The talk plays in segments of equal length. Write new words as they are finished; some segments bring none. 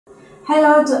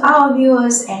Hello to our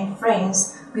viewers and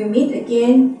friends. We meet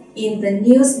again in the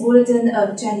news bulletin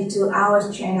of 22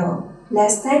 Hours channel.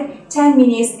 Let's take 10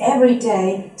 minutes every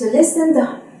day to listen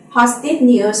to hot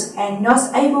news and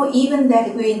not able even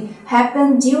that will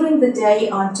happen during the day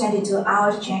on 22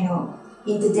 Hours channel.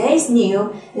 In today's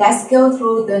news, let's go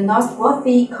through the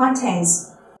noteworthy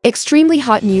contents. Extremely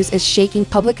hot news is shaking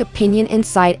public opinion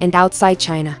inside and outside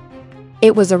China.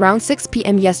 It was around 6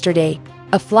 p.m. yesterday.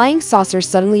 A flying saucer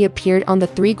suddenly appeared on the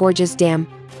Three Gorges Dam,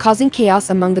 causing chaos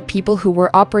among the people who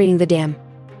were operating the dam.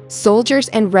 Soldiers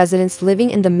and residents living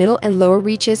in the middle and lower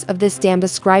reaches of this dam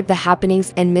describe the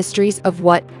happenings and mysteries of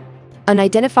what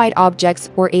unidentified objects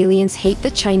or aliens hate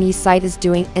the Chinese side is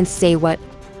doing and say what.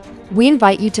 We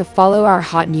invite you to follow our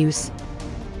hot news.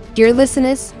 Dear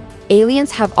listeners,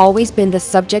 aliens have always been the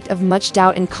subject of much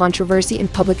doubt and controversy in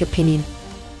public opinion.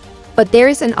 But there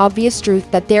is an obvious truth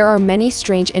that there are many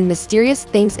strange and mysterious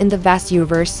things in the vast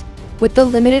universe. With the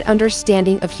limited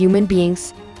understanding of human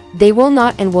beings, they will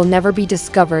not and will never be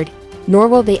discovered, nor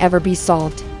will they ever be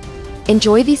solved.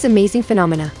 Enjoy these amazing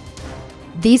phenomena.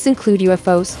 These include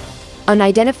UFOs,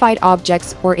 unidentified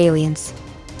objects, or aliens.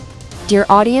 Dear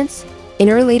audience, in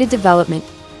a related development,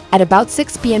 at about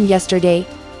 6 p.m. yesterday,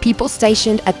 people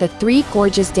stationed at the Three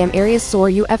Gorges Dam area saw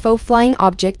a UFO flying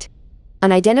object,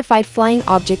 unidentified flying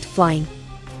object flying,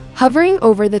 hovering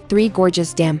over the Three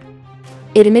Gorges Dam.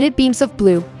 It emitted beams of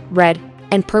blue, red,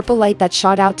 and purple light that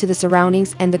shot out to the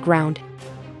surroundings and the ground.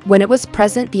 When it was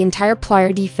present, the entire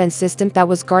prior defense system that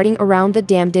was guarding around the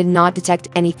dam did not detect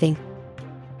anything.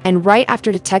 And right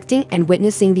after detecting and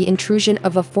witnessing the intrusion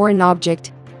of a foreign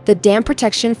object, the dam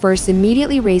protection force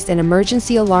immediately raised an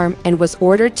emergency alarm and was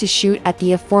ordered to shoot at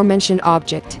the aforementioned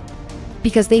object,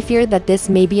 because they feared that this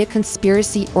may be a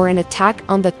conspiracy or an attack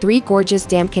on the Three Gorges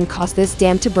Dam can cause this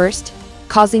dam to burst,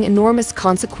 causing enormous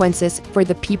consequences for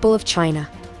the people of China.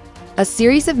 A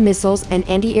series of missiles and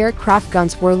anti-aircraft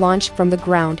guns were launched from the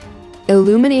ground,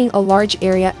 illuminating a large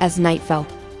area as night fell.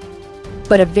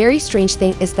 But a very strange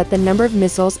thing is that the number of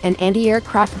missiles and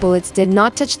anti-aircraft bullets did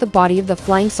not touch the body of the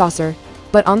flying saucer,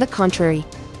 but on the contrary,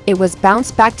 it was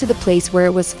bounced back to the place where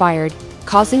it was fired,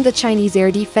 causing the Chinese air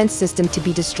defense system to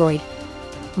be destroyed.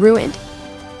 Ruined,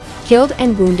 killed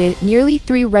and wounded nearly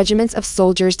 3 regiments of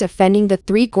soldiers defending the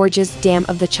Three Gorges Dam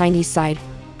of the Chinese side.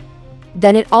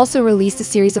 Then it also released a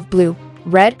series of blue,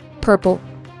 red, purple,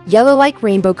 yellow-like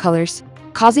rainbow colors,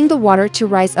 causing the water to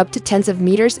rise up to tens of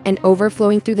meters and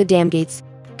overflowing through the dam gates,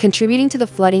 contributing to the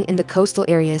flooding in the coastal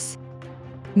areas,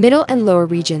 middle and lower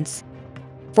regions.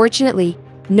 Fortunately,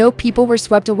 no people were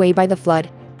swept away by the flood,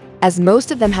 as most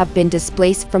of them have been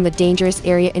displaced from the dangerous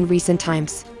area in recent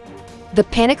times. The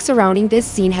panic surrounding this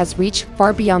scene has reached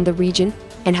far beyond the region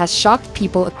and has shocked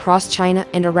people across China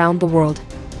and around the world.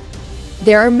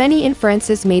 There are many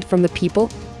inferences made from the people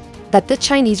that the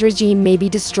Chinese regime may be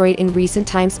destroyed in recent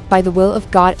times by the will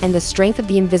of God and the strength of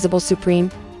the invisible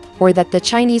supreme, or that the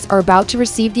Chinese are about to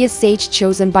receive the sage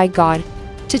chosen by God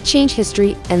to change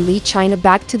history and lead China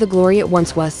back to the glory it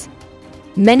once was.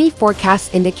 Many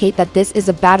forecasts indicate that this is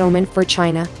a bad omen for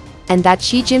China, and that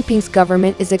Xi Jinping's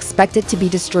government is expected to be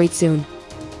destroyed soon.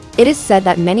 It is said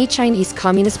that many Chinese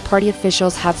Communist Party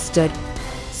officials have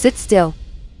sit still.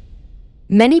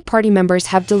 Many party members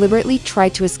have deliberately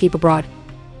tried to escape abroad.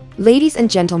 Ladies and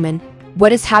gentlemen,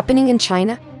 what is happening in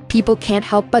China? People can't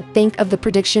help but think of the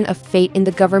prediction of fate in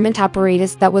the government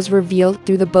apparatus that was revealed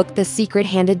through the book The Secret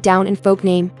handed down in folk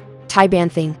name, Taiban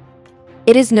Thing.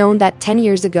 It is known that 10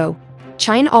 years ago,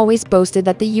 China always boasted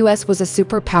that the US was a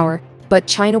superpower, but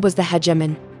China was the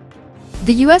hegemon.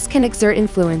 The US can exert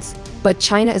influence, but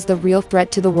China is the real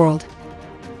threat to the world.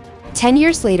 10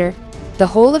 years later, the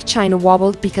whole of China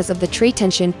wobbled because of the trade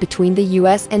tension between the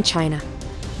US and China.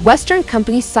 Western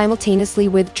companies simultaneously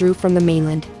withdrew from the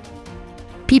mainland.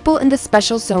 People in the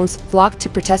special zones flocked to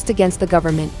protest against the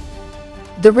government.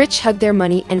 The rich hugged their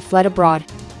money and fled abroad,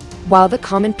 while the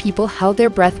common people held their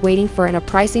breath waiting for an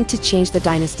uprising to change the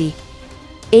dynasty.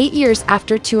 8 years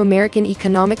after 2 American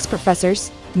economics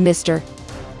professors, Mr.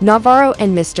 Navarro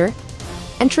and Mr.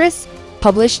 Entris,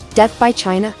 published Death by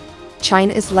China,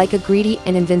 China is like a greedy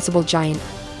and invincible giant.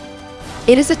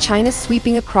 It is a China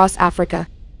sweeping across Africa,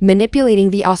 manipulating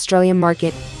the Australian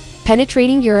market,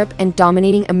 penetrating Europe and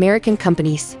dominating American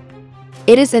companies.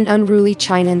 It is an unruly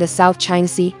China in the South China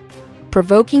Sea,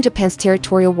 provoking Japan's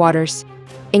territorial waters,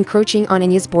 encroaching on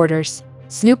India's borders,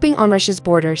 snooping on Russia's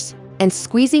borders, and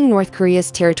squeezing North Korea's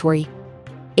territory.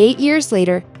 8 years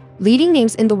later, leading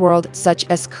names in the world such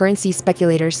as currency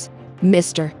speculators,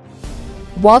 Mr.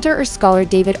 Walter or scholar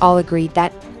David all agree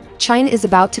that China is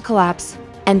about to collapse,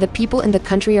 and the people in the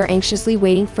country are anxiously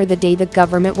waiting for the day the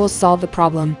government will solve the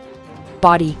problem.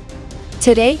 Body.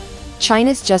 Today,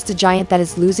 China is just a giant that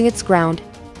is losing its ground.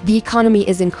 The economy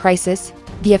is in crisis,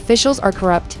 the officials are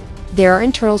corrupt, there are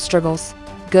internal struggles,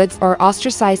 goods are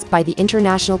ostracized by the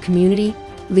international community,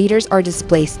 leaders are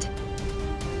displaced.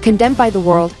 Condemned by the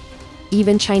world,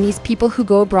 even Chinese people who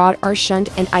go abroad are shunned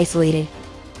and isolated.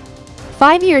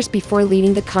 5 years before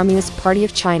leading the Communist Party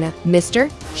of China,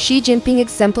 Mr. Xi Jinping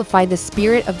exemplified the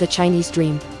spirit of the Chinese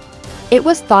dream. It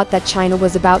was thought that China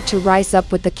was about to rise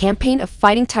up with the campaign of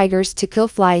fighting tigers to kill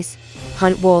flies,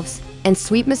 hunt wolves, and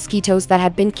sweep mosquitoes that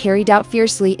had been carried out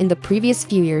fiercely in the previous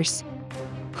few years.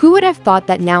 Who would have thought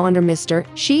that now under Mr.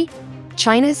 Xi,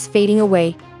 China is fading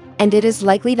away, and it is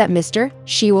likely that Mr.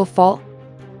 Xi will fall?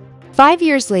 5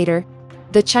 years later,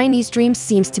 the Chinese dream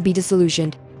seems to be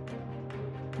disillusioned.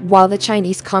 While the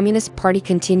Chinese Communist Party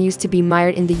continues to be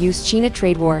mired in the US-China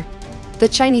trade war, the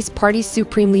Chinese party's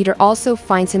supreme leader also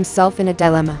finds himself in a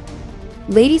dilemma.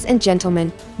 Ladies and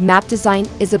gentlemen, Map Design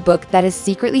is a book that is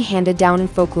secretly handed down in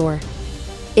folklore.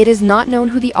 It is not known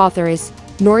who the author is,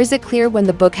 nor is it clear when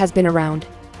the book has been around.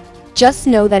 Just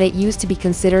know that it used to be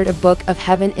considered a book of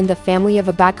heaven in the family of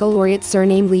a baccalaureate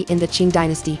surnamed Li in the Qing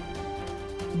dynasty.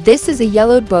 This is a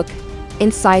yellowed book.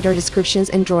 Inside are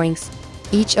descriptions and drawings,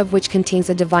 each of which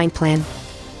contains a divine plan.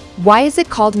 Why is it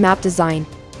called Map Design?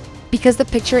 Because the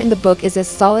picture in the book is as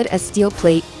solid as steel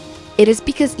plate. It is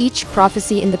because each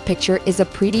prophecy in the picture is a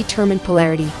predetermined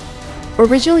polarity,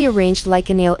 originally arranged like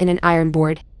a nail in an iron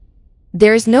board.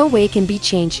 There is no way it can be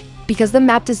changed, because the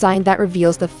map design that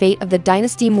reveals the fate of the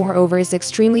dynasty moreover is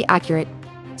extremely accurate.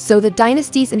 So the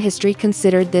dynasties in history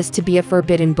considered this to be a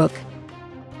forbidden book.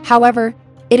 However,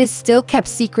 it is still kept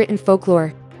secret in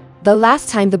folklore. The last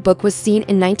time the book was seen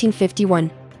in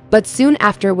 1951, but soon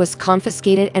after was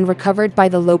confiscated and recovered by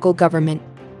the local government.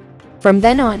 From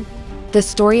then on, the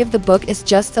story of the book is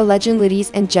just a legend,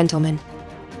 ladies and gentlemen.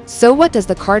 So what does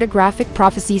the cartographic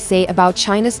prophecy say about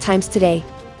China's times today?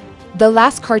 The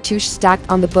last cartouche stacked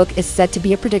on the book is said to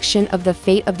be a prediction of the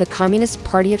fate of the Communist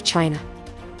Party of China.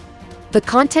 The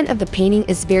content of the painting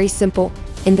is very simple.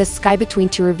 In the sky between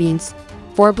two ravines,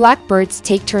 4 black birds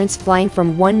take turns flying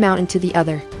from one mountain to the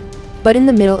other. But in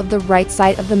the middle of the right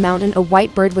side of the mountain, a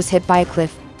white bird was hit by a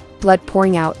cliff, blood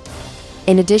pouring out.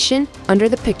 In addition, under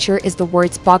the picture is the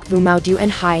words Bok Vu Mao Du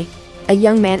and Hai, a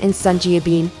young man in Sun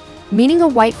Jiabin, meaning a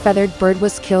white feathered bird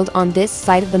was killed on this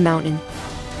side of the mountain.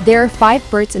 There are 5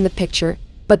 birds in the picture,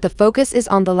 but the focus is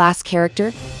on the last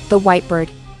character, the white bird.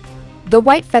 The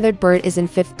white feathered bird is in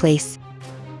 5th place.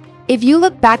 If you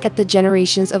look back at the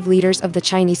generations of leaders of the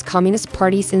Chinese Communist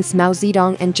Party since Mao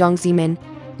Zedong and Jiang Zemin,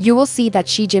 you will see that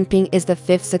Xi Jinping is the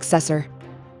 5th successor.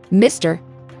 Mr.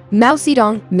 Mao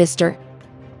Zedong, Mr.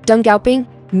 Deng Xiaoping,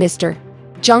 Mr.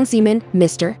 Jiang Zemin,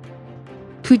 Mr.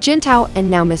 Hu Jintao,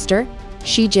 and now Mr.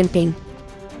 Xi Jinping.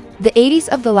 The 80s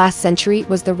of the last century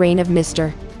was the reign of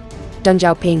Mr. Deng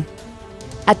Xiaoping.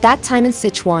 At that time in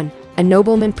Sichuan, a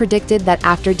nobleman predicted that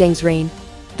after Deng's reign,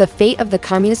 the fate of the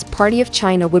Communist Party of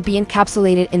China would be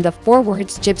encapsulated in the 4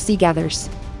 words Gypsy gathers.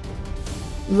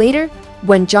 Later,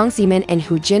 when Jiang Zemin and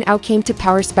Hu Jintao came to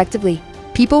power respectively,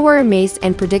 people were amazed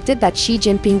and predicted that Xi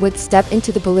Jinping would step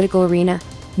into the political arena.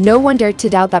 No one dared to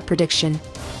doubt that prediction.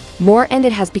 More and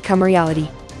it has become a reality.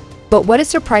 But what is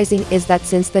surprising is that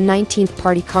since the 19th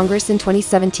Party Congress in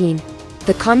 2017,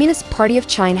 the Communist Party of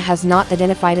China has not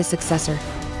identified a successor.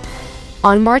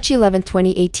 On March 11,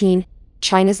 2018,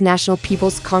 China's National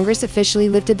People's Congress officially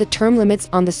lifted the term limits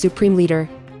on the supreme leader,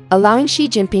 allowing Xi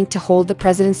Jinping to hold the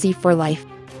presidency for life.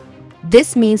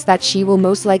 This means that Xi will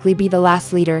most likely be the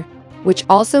last leader, which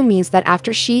also means that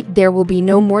after Xi there will be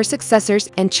no more successors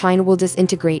and China will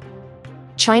disintegrate.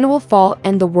 China will fall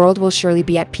and the world will surely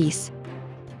be at peace.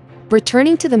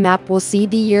 Returning to the map, we'll see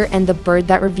the year and the bird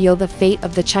that reveal the fate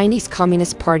of the Chinese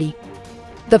Communist Party.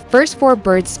 The first 4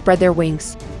 birds spread their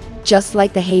wings, just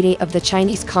like the heyday of the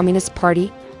Chinese Communist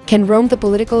Party, can roam the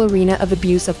political arena of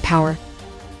abuse of power.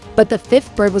 But the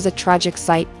 5th bird was a tragic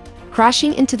sight,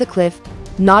 crashing into the cliff,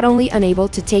 not only unable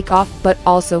to take off but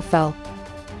also fell.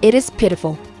 It is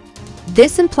pitiful.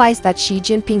 This implies that Xi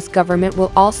Jinping's government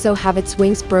will also have its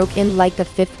wings broken like the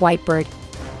 5th white bird.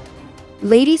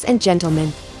 Ladies and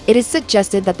gentlemen, it is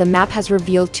suggested that the map has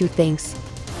revealed 2 things.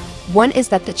 One is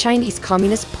that the Chinese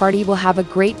Communist Party will have a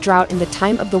great drought in the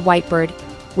time of the white bird,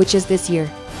 which is this year.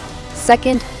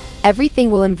 Second, everything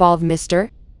will involve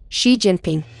Mr. Xi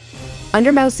Jinping.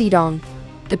 Under Mao Zedong,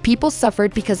 the people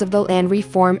suffered because of the land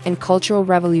reform and cultural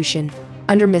revolution.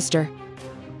 Under Mr.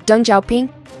 Deng Xiaoping,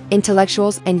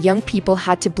 intellectuals and young people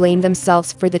had to blame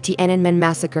themselves for the Tiananmen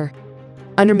massacre.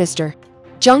 Under Mr.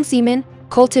 Jiang Zemin,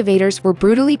 cultivators were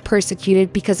brutally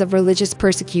persecuted because of religious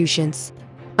persecutions.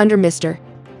 Under Mr.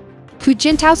 Hu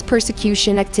Jintao's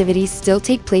persecution activities still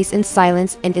take place in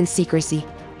silence and in secrecy.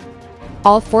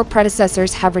 All 4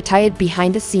 predecessors have retired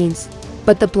behind the scenes,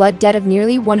 but the blood debt of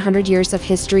nearly 100 years of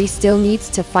history still needs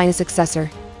to find a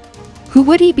successor. Who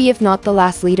would he be if not the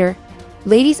last leader?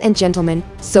 Ladies and gentlemen,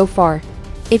 so far,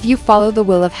 if you follow the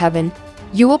will of heaven,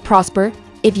 you will prosper.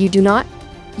 If you do not,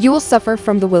 you will suffer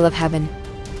from the will of heaven.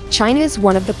 China is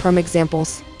one of the prime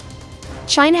examples.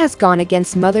 China has gone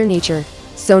against Mother Nature,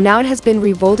 so now it has been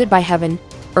revolted by heaven,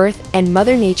 earth, and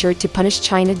Mother Nature to punish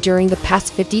China during the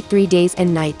past 53 days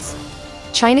and nights.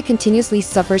 China continuously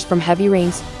suffers from heavy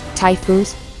rains,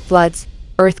 typhoons, floods,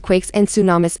 earthquakes, and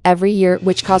tsunamis every year,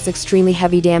 which cause extremely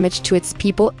heavy damage to its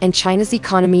people, and China's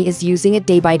economy is using it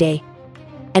day by day.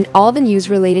 And all the news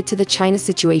related to the China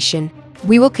situation,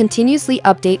 we will continuously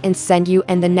update and send you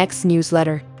in the next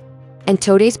newsletter. And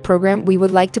today's program we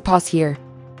would like to pause here.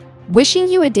 Wishing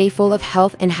you a day full of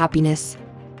health and happiness.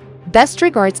 Best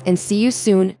regards and see you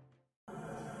soon.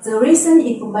 The recent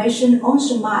information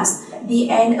also marks the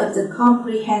end of the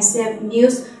comprehensive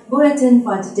news bulletin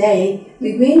for today.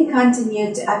 We will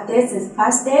continue to update the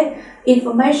fastest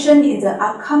information in the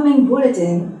upcoming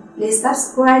bulletin. Please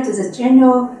subscribe to the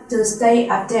channel to stay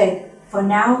updated. For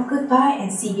now, goodbye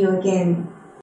and see you again.